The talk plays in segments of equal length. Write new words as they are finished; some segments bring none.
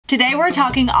Today we're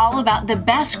talking all about the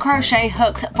best crochet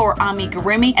hooks for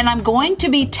amigurumi, and I'm going to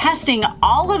be testing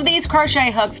all of these crochet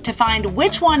hooks to find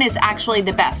which one is actually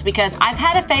the best, because I've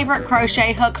had a favorite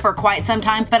crochet hook for quite some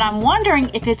time, but I'm wondering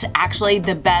if it's actually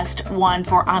the best one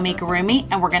for amigurumi,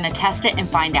 and we're going to test it and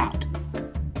find out.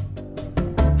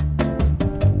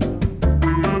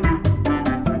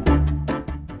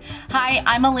 Hi,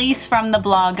 I'm Elise from the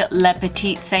blog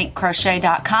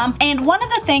LePetitSaintCrochet.com, and one of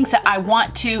the things that I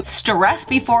want to stress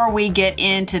before we get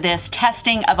into this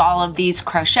testing of all of these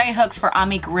crochet hooks for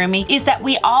amigurumi is that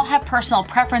we all have personal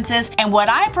preferences, and what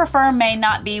I prefer may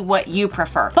not be what you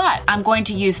prefer. But I'm going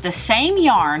to use the same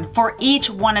yarn for each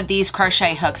one of these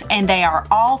crochet hooks, and they are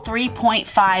all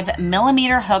 3.5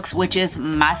 millimeter hooks, which is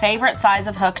my favorite size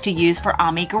of hook to use for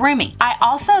amigurumi. I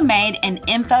also made an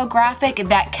infographic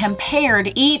that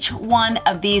compared each one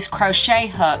of these crochet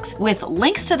hooks with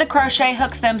links to the crochet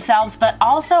hooks themselves, but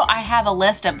also I have a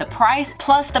list of the price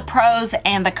plus the pros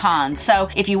and the cons. So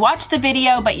if you watch the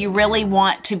video but you really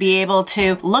want to be able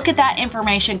to look at that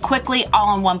information quickly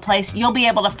all in one place, you'll be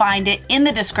able to find it in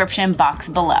the description box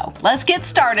below. Let's get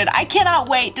started. I cannot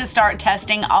wait to start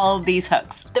testing all of these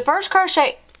hooks. The first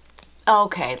crochet...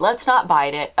 Okay, let's not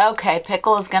bite it. Okay,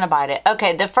 Pickle is gonna bite it.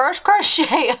 Okay, the first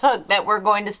crochet hook that we're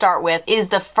going to start with is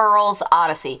the Furls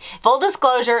Odyssey. Full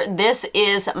disclosure, this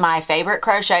is my favorite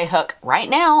crochet hook right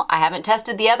now. I haven't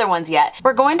tested the other ones yet.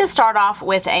 We're going to start off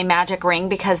with a magic ring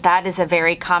because that is a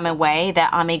very common way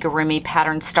that amigurumi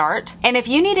patterns start. And if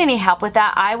you need any help with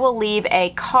that, I will leave a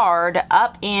card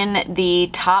up in the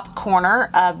top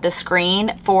corner of the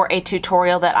screen for a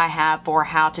tutorial that I have for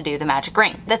how to do the magic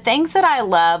ring. The things that I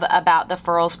love about the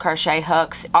Furls crochet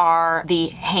hooks are the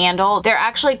handle. They're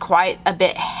actually quite a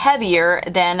bit heavier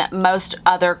than most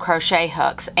other crochet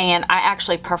hooks, and I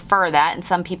actually prefer that, and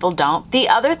some people don't. The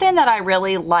other thing that I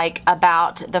really like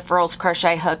about the Furls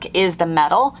crochet hook is the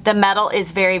metal. The metal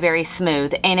is very, very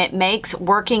smooth, and it makes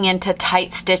working into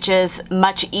tight stitches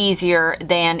much easier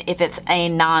than if it's a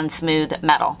non-smooth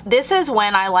metal. This is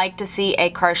when I like to see a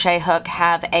crochet hook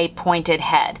have a pointed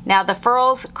head. Now the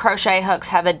Furls crochet hooks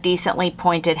have a decently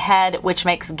pointed head, which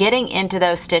makes getting into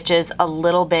those stitches a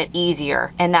little bit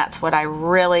easier, and that's what I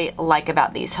really like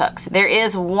about these hooks. There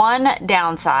is one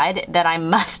downside that I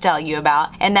must tell you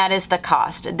about, and that is the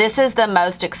cost. This is the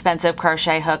most expensive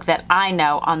crochet hook that I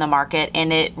know on the market,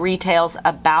 and it retails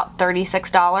about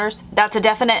 $36. That's a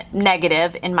definite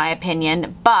negative in my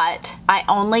opinion, but I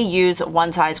only use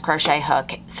one size crochet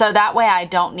hook, so that way I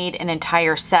don't need an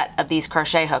entire set of these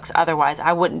crochet hooks, otherwise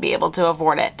I wouldn't be able to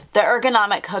afford it. The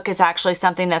ergonomic hook is actually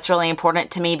something that's really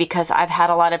important to me because I've had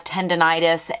a lot of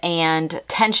tendonitis and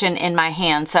tension in my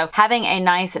hands, so having a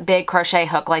nice big crochet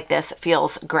hook like this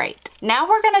feels great. Now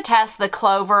we're going to test the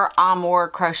Clover Amour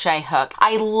crochet hook.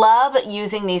 I love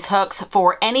using these hooks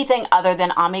for anything other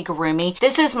than amigurumi.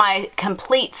 This is my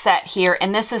complete set here,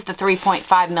 and this is the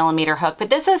 3.5 millimeter hook, but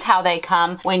this is how they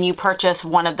come when you purchase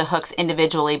one of the hooks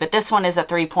individually, but this one is a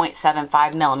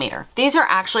 3.75 millimeter. These are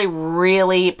actually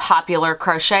really popular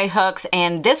crochet hooks,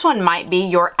 and this one might be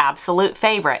your absolute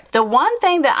favorite. The one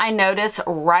thing that I notice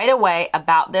right away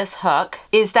about this hook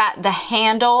is that the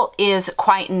handle is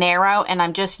quite narrow, and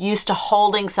I'm just used to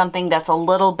holding something that's a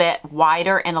little bit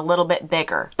wider and a little bit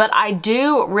bigger. But I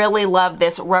do really love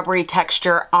this rubbery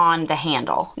texture on the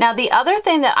handle. Now the other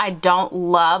thing that I don't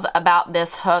love about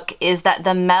this hook is that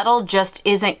the metal just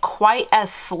isn't quite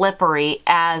as slippery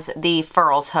as the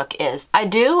Furls hook is. I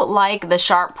do like the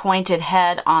sharp pointed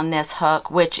head on this hook,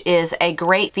 which is a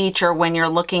great feature when you're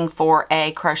looking for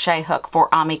a crochet hook for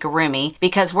amigurumi,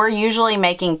 because we're usually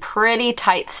making pretty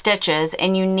tight stitches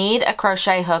and you need a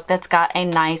crochet hook that's got a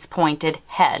nice pointed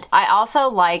head. I also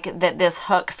like that this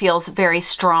hook feels very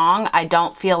strong. I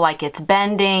don't feel like it's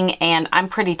bending, and I'm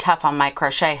pretty tough on my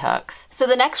crochet hooks. So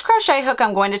the next crochet hook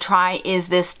I'm going to try is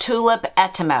this Tulip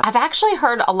Etimo. I've actually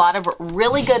heard a lot of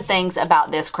really good things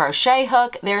about this crochet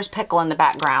hook. There's Pickle in the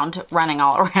background running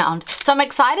all around. So I'm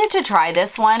excited to try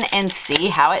this one and see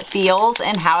how it feels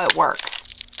and how it works.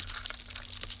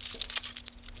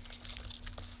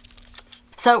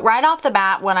 So right off the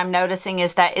bat, what I'm noticing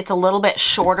is that it's a little bit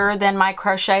shorter than my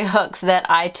crochet hooks that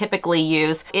I typically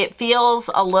use. It feels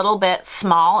a little bit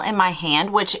small in my hand,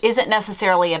 which isn't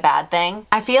necessarily a bad thing.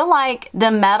 I feel like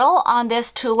the metal on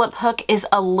this Tulip hook is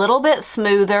a little bit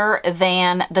smoother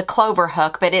than the Clover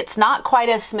hook, but it's not quite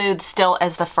as smooth still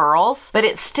as the Furls, but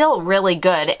it's still really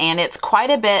good, and it's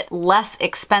quite a bit less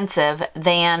expensive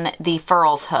than the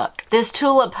Furls hook. This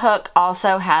Tulip hook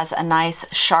also has a nice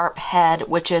sharp head,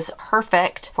 which is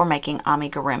perfect for making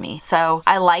amigurumi. So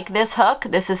I like this hook.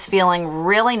 This is feeling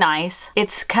really nice.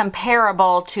 It's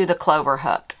comparable to the Clover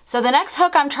hook. So the next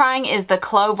hook I'm trying is the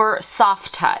Clover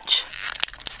Soft Touch.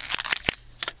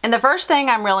 And the first thing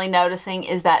I'm really noticing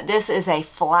is that this is a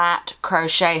flat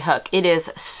crochet hook. It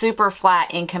is super flat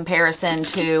in comparison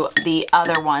to the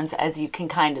other ones. As you can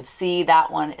kind of see, that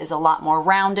one is a lot more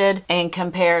rounded and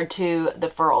compared to the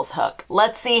Furls hook.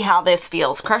 Let's see how this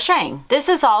feels crocheting. This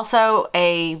is also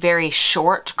a very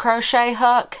short crochet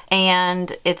hook,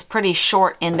 and it's pretty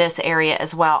short in this area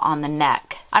as well on the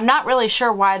neck. I'm not really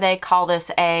sure why they call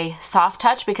this a soft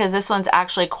touch, because this one's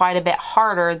actually quite a bit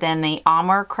harder than the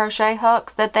Amur crochet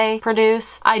hooks that they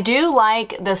produce. I do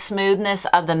like the smoothness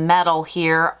of the metal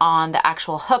here on the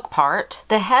actual hook part.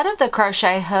 The head of the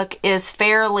crochet hook is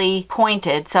fairly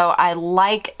pointed, so I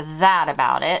like that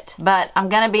about it. But I'm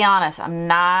gonna be honest, I'm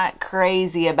not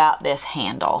crazy about this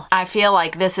handle. I feel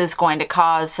like this is going to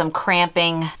cause some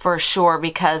cramping for sure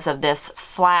because of this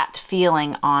flat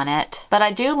feeling on it. But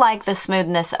I do like the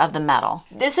smoothness of the metal.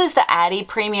 This is the Addi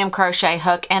Premium Crochet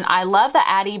Hook, and I love the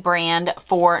Addi brand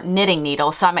for knitting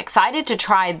needles, so I'm excited to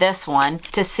try this one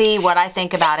to see what I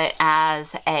think about it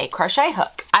as a crochet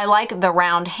hook. I like the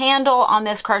round handle on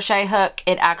this crochet hook.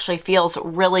 It actually feels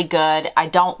really good. I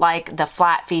don't like the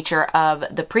flat feature of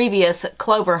the previous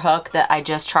Clover hook that I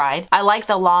just tried. I like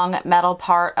the long metal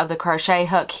part of the crochet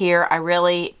hook here. I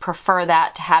really prefer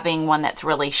that to having one that's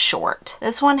really short.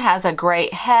 This one has a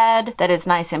great head that is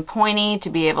nice and pointy to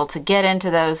be able to get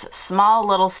into those small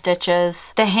little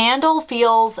stitches. The handle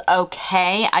feels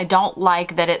okay. I don't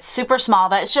like that it's super small.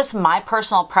 That's just my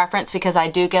personal preference because I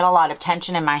do get a lot of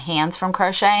tension in my hands from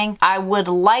crocheting. I would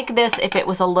like this if it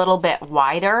was a little bit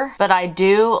wider, but I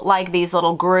do like these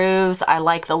little grooves. I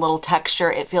like the little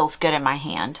texture. It feels good in my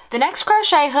hand. The next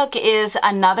crochet hook is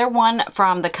another one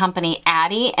from the company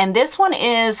Addi, and this one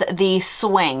is the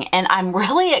Swing, and I'm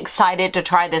really excited to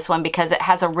try this one because it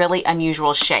has a really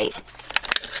unusual shape.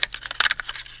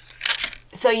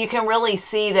 So you can really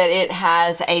see that it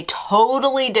has a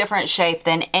totally different shape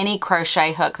than any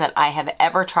crochet hook that I have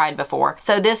ever tried before.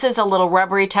 So this is a little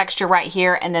rubbery texture right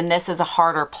here, and then this is a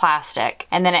harder plastic.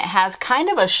 And then it has kind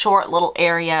of a short little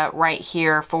area right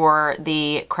here for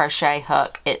the crochet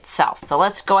hook itself. So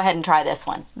let's go ahead and try this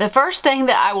one. The first thing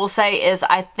that I will say is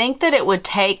I think that it would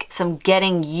take some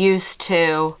getting used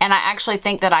to, and I actually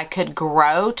think that I could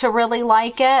grow to really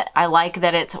like it. I like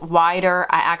that it's wider.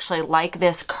 I actually like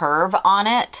this curve on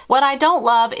it. What I don't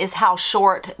love is how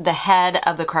short the head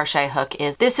of the crochet hook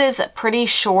is. This is pretty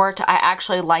short. I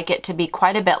actually like it to be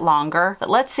quite a bit longer, but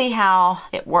let's see how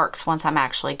it works once I'm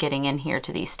actually getting in here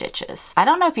to these stitches. I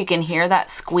don't know if you can hear that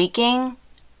squeaking.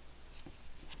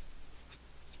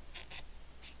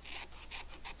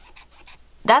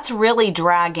 That's really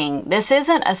dragging. This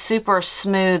isn't a super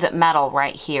smooth metal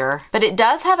right here, but it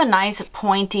does have a nice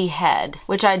pointy head,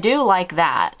 which I do like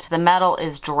that. The metal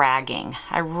is dragging.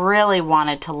 I really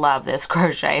wanted to love this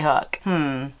crochet hook.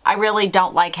 I really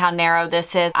don't like how narrow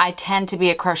this is. I tend to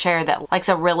be a crocheter that likes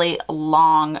a really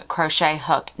long crochet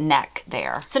hook neck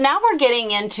there. So now we're getting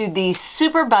into the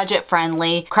super budget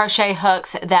friendly crochet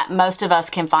hooks that most of us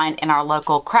can find in our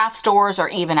local craft stores or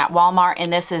even at Walmart,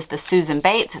 and this is the Susan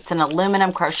Bates. It's an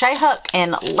aluminum crochet hook,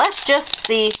 and let's just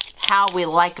see how we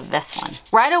like this one.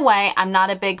 Right away, I'm not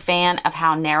a big fan of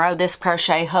how narrow this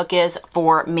crochet hook is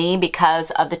for me because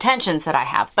of the tensions that I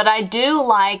have. But I do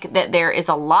like that there is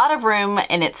a lot of room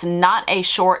and it's not a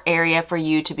short area for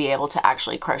you to be able to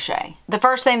actually crochet. The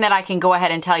first thing that I can go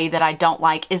ahead and tell you that I don't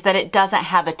like is that it doesn't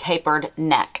have a tapered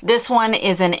neck. This one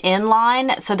is an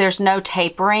inline, so there's no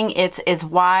tapering. It's as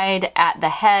wide at the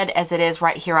head as it is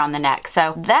right here on the neck.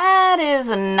 So that is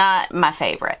not my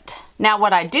favorite. Now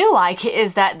what I do like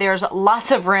is that there's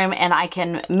lots of room and I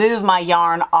can move my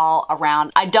yarn all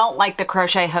around. I don't like the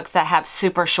crochet hooks that have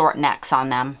super short necks on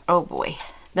them. Oh boy.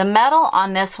 The metal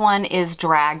on this one is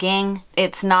dragging.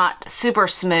 It's not super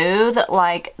smooth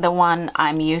like the one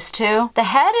I'm used to. The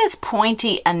head is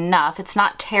pointy enough. It's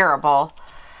not terrible,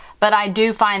 but I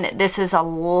do find that this is a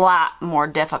lot more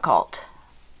difficult.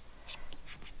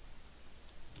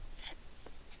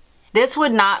 This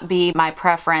would not be my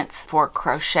preference for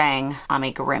crocheting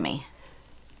amigurumi.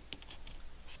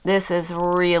 This is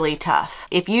really tough.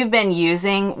 If you've been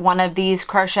using one of these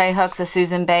crochet hooks, a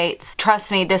Susan Bates, trust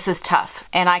me, this is tough.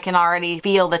 And I can already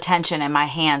feel the tension in my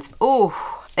hands. Ooh,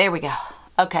 there we go.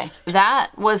 Okay,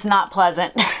 that was not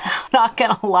pleasant. not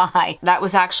gonna lie. That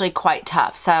was actually quite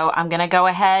tough. So I'm gonna go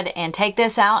ahead and take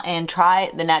this out and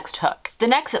try the next hook. The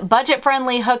next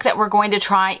budget-friendly hook that we're going to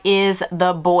try is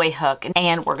the boy hook,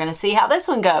 and we're gonna see how this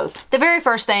one goes. The very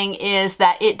first thing is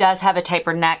that it does have a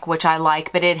tapered neck, which I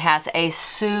like, but it has a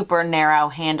super narrow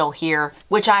handle here,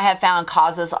 which I have found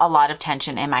causes a lot of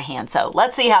tension in my hand. So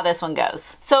let's see how this one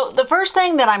goes. So the first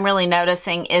thing that I'm really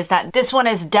noticing is that this one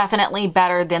is definitely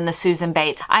better than the Susan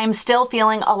Bates. I am still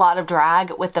feeling a lot of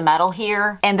drag with the metal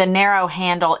here, and the narrow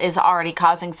handle is already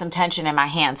causing some tension in my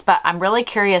hands, but I'm really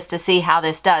curious to see how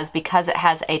this does because it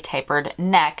has a tapered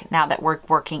neck now that we're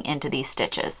working into these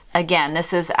stitches. Again,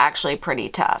 this is actually pretty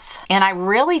tough, and I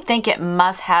really think it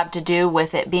must have to do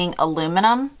with it being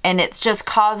aluminum, and it's just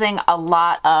causing a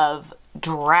lot of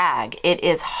drag. It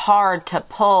is hard to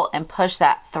pull and push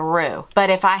that through. But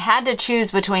if I had to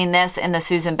choose between this and the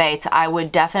Susan Bates, I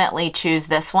would definitely choose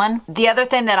this one. The other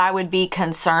thing that I would be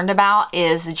concerned about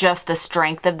is just the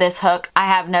strength of this hook. I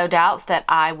have no doubts that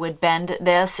I would bend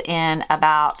this in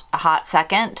about a hot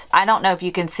second. I don't know if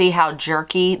you can see how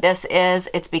jerky this is.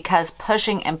 It's because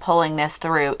pushing and pulling this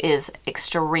through is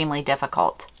extremely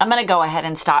difficult. I'm gonna go ahead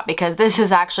and stop because this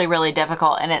is actually really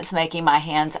difficult and it's making my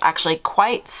hands actually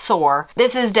quite sore.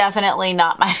 This is definitely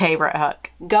not my favorite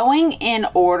hook. Going in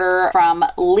order from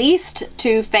least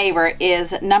to favorite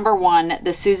is number one,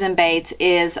 the Susan Bates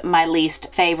is my least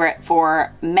favorite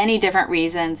for many different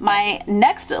reasons. My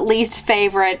next least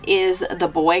favorite is the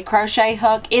boy crochet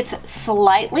hook. It's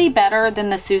slightly better than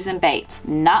the Susan Bates,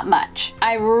 not much.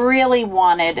 I really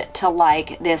wanted to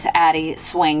like this Addy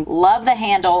swing. Love the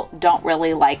handle, don't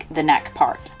really like the neck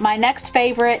part. My next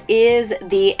favorite is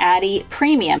the Addy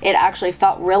Premium. It actually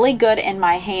felt really good in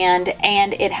my hand,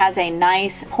 and it has a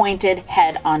nice pointed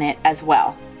head on it as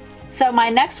well. So my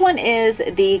next one is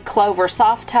the Clover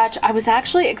Soft Touch. I was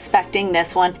actually expecting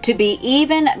this one to be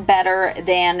even better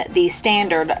than the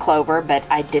standard Clover, but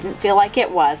I didn't feel like it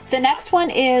was. The next one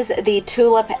is the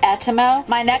Tulip Etimo.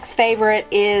 My next favorite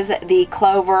is the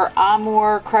Clover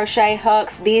Amour crochet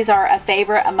hooks. These are a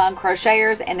favorite among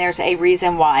crocheters, and there's a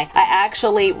reason why. I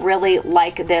actually really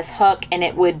like this hook, and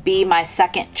it would be my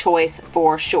second choice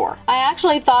for sure. I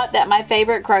actually thought that my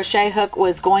favorite crochet hook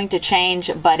was going to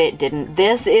change, but it didn't.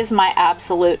 This is my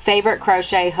absolute favorite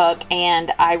crochet hook,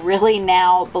 and I really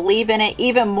now believe in it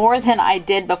even more than I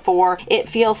did before. It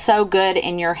feels so good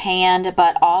in your hand,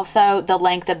 but also the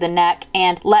length of the neck.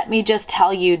 And let me just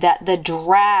tell you that the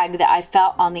drag that I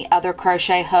felt on the other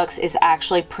crochet hooks is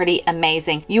actually pretty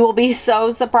amazing. You will be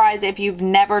so surprised if you've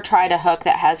never tried a hook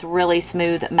that has really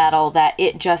smooth metal, that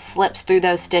it just slips through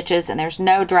those stitches and there's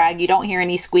no drag. You don't hear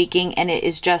any squeaking, and it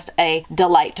is just a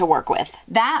delight to work with.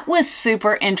 That was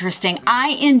super interesting. I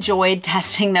enjoyed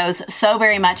testing those so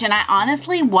very much, and I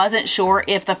honestly wasn't sure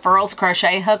if the Furls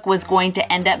crochet hook was going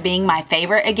to end up being my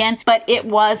favorite again, but it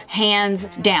was hands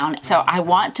down. So I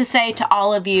want to say to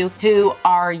all of you who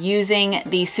are using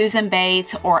the Susan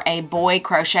Bates or a boy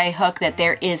crochet hook that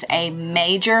there is a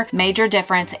major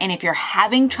difference, and if you're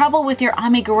having trouble with your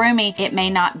amigurumi, it may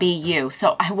not be you.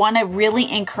 So I want to really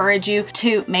encourage you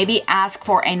to maybe ask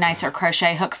for a nicer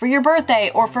crochet hook for your birthday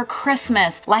or for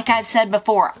Christmas. Like I've said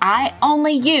before, I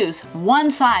only use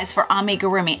one size for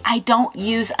amigurumi. I don't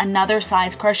use another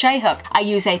size crochet hook. I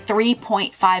use a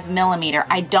 3.5 millimeter.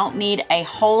 I don't need a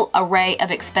whole array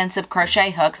of expensive crochet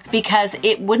hooks because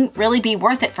it wouldn't really be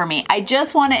worth it for me. I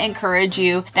just want to encourage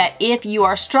you that if you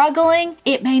are struggling,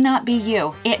 it may not be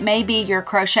you. It may be your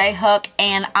crochet hook,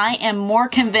 and I am more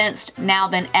convinced now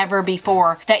than ever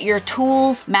before that your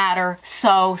tools matter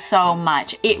so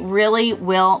much. It really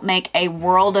will make a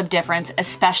world of difference,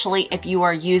 especially if you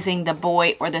are using the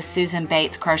boy or the Susan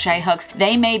Bates crochet hooks.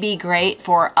 They may be great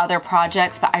for other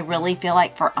projects, but I really feel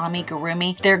like for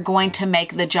amigurumi, they're going to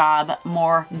make the job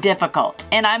more difficult.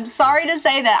 And I'm sorry to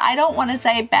say that. I don't want to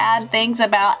say bad things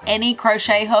about any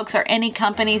crochet hooks or any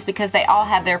companies because they all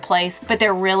have their place, but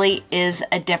there really is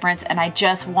a difference, and I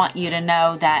just want you to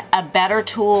know that a better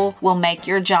tool will make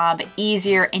your job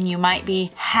easier, and you might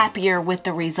be happier with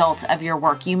the results of your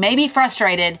work. You may be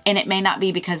frustrated, and it may not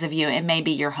be because of you. It may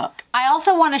be your hook. I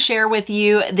also want to share with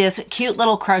you this cute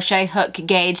little crochet hook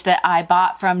gauge that I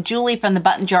bought from Julie from the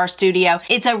Button Jar Studio.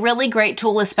 It's a really great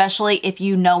tool, especially if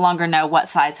you no longer know what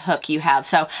size hook you have.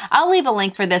 So I'll leave a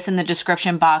link for this in the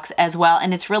description box as well,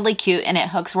 and it's really cute, and it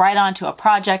hooks right onto a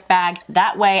project bag.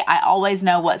 That way I always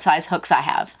know what size hooks I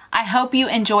have. I I hope you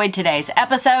enjoyed today's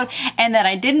episode and that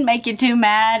I didn't make you too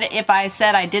mad if I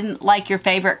said I didn't like your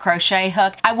favorite crochet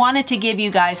hook. I wanted to give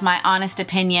you guys my honest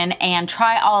opinion and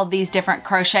try all of these different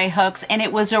crochet hooks, and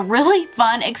it was a really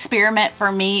fun experiment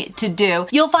for me to do.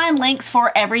 You'll find links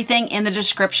for everything in the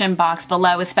description box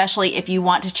below, especially if you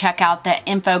want to check out the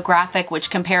infographic which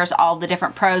compares all the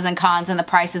different pros and cons and the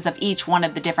prices of each one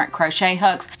of the different crochet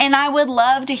hooks. And I would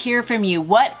love to hear from you.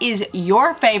 What is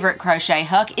your favorite crochet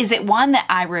hook? Is it one that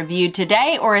I reviewed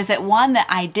today, or is it one that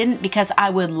I didn't? Because I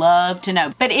would love to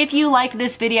know. But if you liked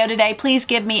this video today, please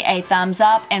give me a thumbs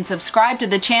up and subscribe to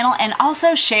the channel, and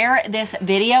also share this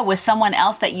video with someone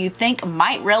else that you think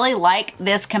might really like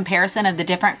this comparison of the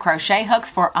different crochet hooks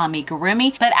for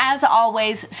amigurumi. But as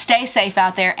always, stay safe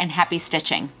out there and happy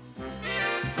stitching.